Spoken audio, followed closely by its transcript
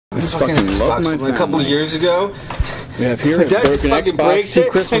just fucking love my family. A couple years ago. We have here a broken Xbox 2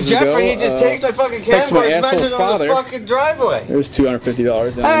 Christmases ago. And Jeffrey, he just takes my fucking camera and smashes it on the fucking driveway. There's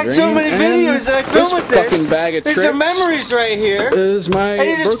 $250 down I had so many videos that I filmed with this. Fucking bag of tricks. There's some memories right here. Is my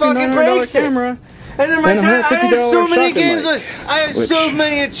broken $900 camera. And then my dad, I have so many games on. I have so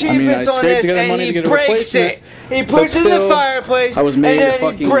many achievements on this, and he breaks it. He puts it in the fireplace. I was made a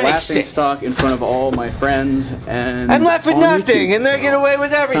fucking laughing stock in front of all my friends, and I'm left with nothing, and they get away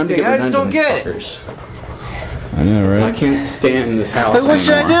with everything. I just don't get it. I know, right? I can't stand this house anymore. What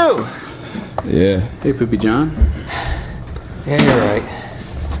should I do? Yeah. Hey, Poopy John. Yeah, you're right.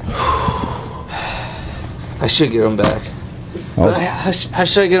 I should get him back. How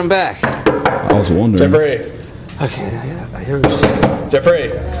should I get him back? I was wondering. Jeffrey. Okay, I hear what you're saying.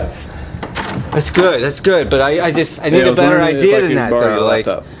 Jeffrey. That's good, but I need a better idea than that, though. Like,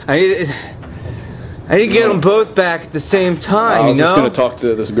 I need to get them both back at the same time, I was just gonna talk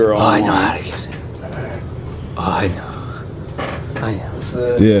to this girl. Oh, I know how to get it. Oh, I know.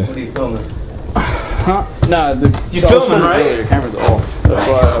 Yeah. What are you filming? Huh? Nah, you filming, right? Your camera's off. That's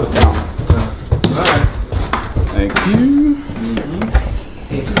why I was down. Alright. Thank you.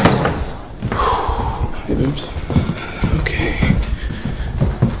 Hey, boobs. Okay.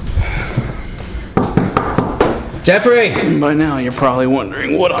 Jeffrey! By now, you're probably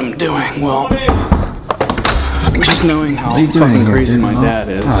wondering what I'm doing. Well, just knowing how fucking crazy my dad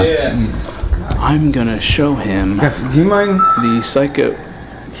is, I'm gonna show him. Jeffrey, do you mind? The psycho.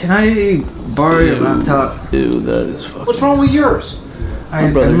 Can I borrow your laptop? Ew, that is fucking. What's wrong with yours?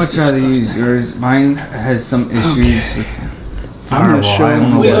 I'd much rather use yours. Mine has some issues. Okay. I'm gonna show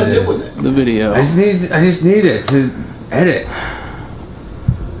him the video. I just need it to edit.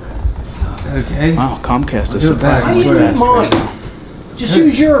 Okay. Wow, Comcast is surprisingly fast. Mine. Just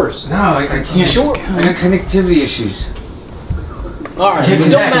use yours. No, I can't. You sure? I got connectivity issues. Alright,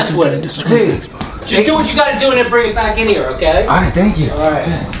 don't mess with it. Okay. Just do what you gotta do and then bring it back in here, okay? Alright, thank you. Alright.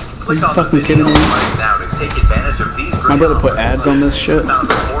 Are you fucking kidding me? My brother put ads on this shit.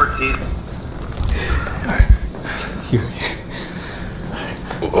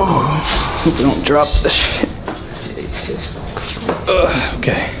 Hope we don't drop this shit. Jesus.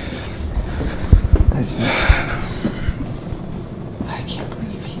 Okay. I can't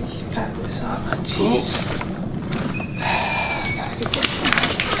believe he got this up. Jeez. I gotta get this.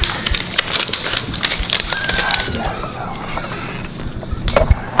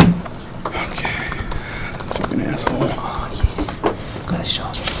 Okay. Fucking asshole. Oh, yeah. I'm gonna show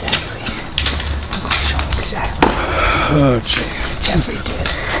him exactly. Oh, gee. Jeffrey did.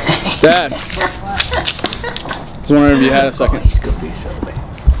 Dad. I was wondering if you had a second. Oh, he's gonna be so bad.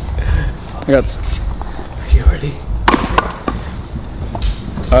 I got. Are you ready?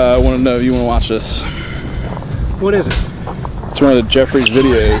 I want to know if you want to watch this. What is it? It's one of the Jeffrey's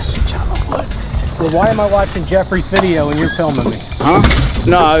videos. Well, why am I watching Jeffrey's video and you're filming me? Huh?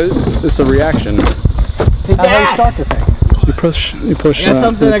 No, it's a reaction. How do you start the thing? You push. I got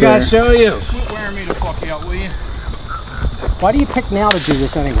something I gotta show you. Quit wearing me the fuck out, will you? Why do you pick now to do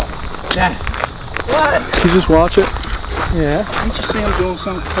this anyway? Dad. What? You just watch it. Yeah. Can't you see I'm doing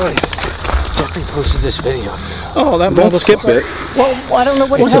something crazy? Jeffrey posted this video. Oh, that don't skip it. Well, I don't know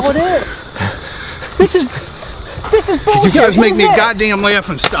what the hell it is. This is bullshit. You guys make me a goddamn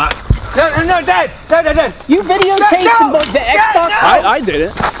laughing stock. No, Dad! You videotaped the Xbox? I did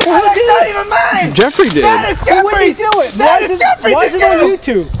it. Well, who did Not it? even mine! Jeffrey did. That is Well, what did he Jeffrey's! do it? Why is it on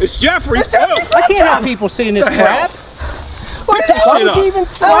YouTube? It's Jeffrey. I can't have people seeing this crap. Why would you even?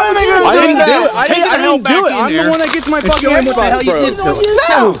 I didn't do it. I didn't do it. I'm the one that gets my fucking Xbox, bro.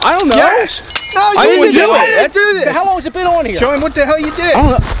 No, I don't know. Yes. No, I didn't do it. So how long has it been on here? Show him what the hell you did. I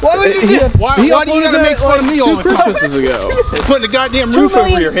don't know. Why would you do Why do you gotta make fun of me all the time? 2 Christmases ago. Putting a goddamn roof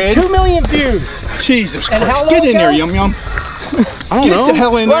over your head. 2 million views. Jesus And how Christ. long Get in there, ago? Yum Yum. I don't Get know. the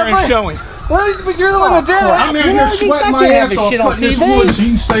hell in there and show him. But you're the one that did it! I'm in here sweating my ass off cutting this wood so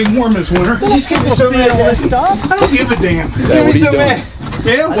you can stay warm this winter. He's getting me so mad all this stuff. I don't give a damn. Get me so mad!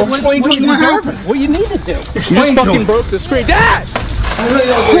 Yeah, well explain to him what happened. What you need to do? You just fucking broke the screen. Dad!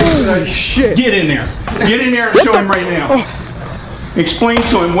 Holy shit. Get in there. Get in there and show him right now. Explain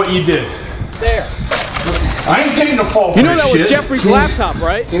to him what you did. There. I ain't taking the fall for You know this that was shit. Jeffrey's laptop,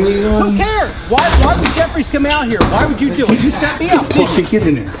 right? Who cares? Why would Jeffries come out here? Why would you do it? You set me up. Pussy, get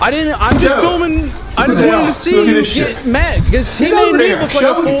in there. I'm just filming. I just wanted to see you get mad because he made me look like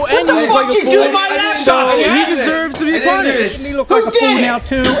a fool and you look like a fool. So he deserves to be punished. You look like a fool now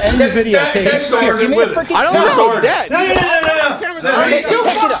too, and you videotape. Here, give me a freaking. I don't know, Dad.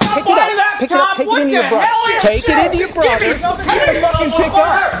 Pick it up. Take it into your brother. Take it into your brother.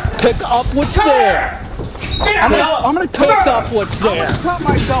 Pick up what's there. I'm gonna pick up what's there. Cut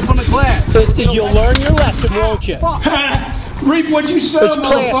myself on the glass. You'll learn your lesson, won't you? Reap what you sow, It's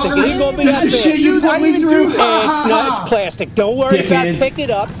plastic. It ain't gonna be that This is shit bad. you put me through. It's not. It's plastic. Don't worry about it. Pick it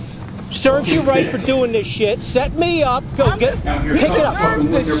up. Serves you right for doing this shit. Set me up. Go get. Pick it up.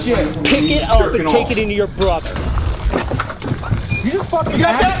 Pick it up and take it into your brother. You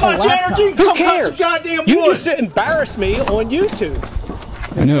got that much energy? Who cares? Goddamn You wood. just embarrassed me on YouTube.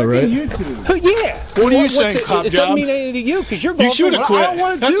 I know, right? Who? Yeah. What are you What's saying, it? cop It doesn't job? mean anything to you because you're going. You should have quit. I don't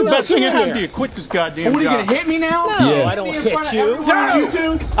want to That's do the best thing that that. happened to you. Quit this goddamn What, are you job. gonna hit me now? No, Yeah. I don't hit you.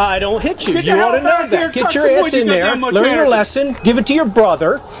 No. I don't hit you. Get You the ought to hell know back there, that. Get cut your the ass wood, you in got there. that much Learn your energy. lesson. Give it to your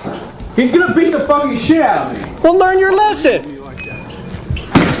brother. He's gonna beat the fucking shit out of me. Well, learn your lesson.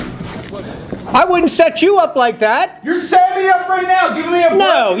 I wouldn't set you up like that. You're setting me up right now, giving me a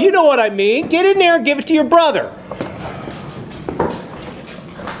No, you know what I mean. Get in there and give it to your brother.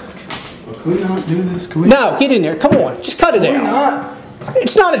 Can we not do this? Can we? No, get in there. Come on. Just cut it out.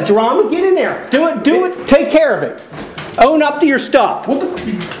 It's not a drama. Get in there. Do it. Do it. Take care of it. Own up to your stuff.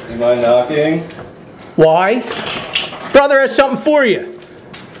 Am I knocking? Why? Brother has something for you.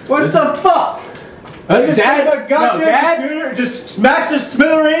 What the fuck? Dad? Dad? Dad? Computer, just smashed the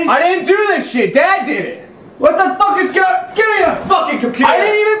smithereens? I didn't do this shit. Dad did it. What the fuck is going? Give me the fucking computer! I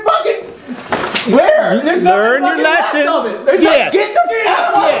didn't even fucking. Where? There's Learn nothing your fucking left lesson. of it. There's Yeah. Get the fuck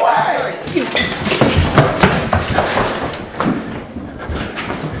out of my way!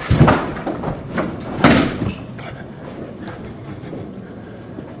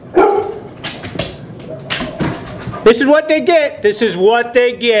 This is what they get. This is what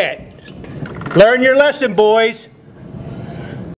they get. Learn your lesson, boys.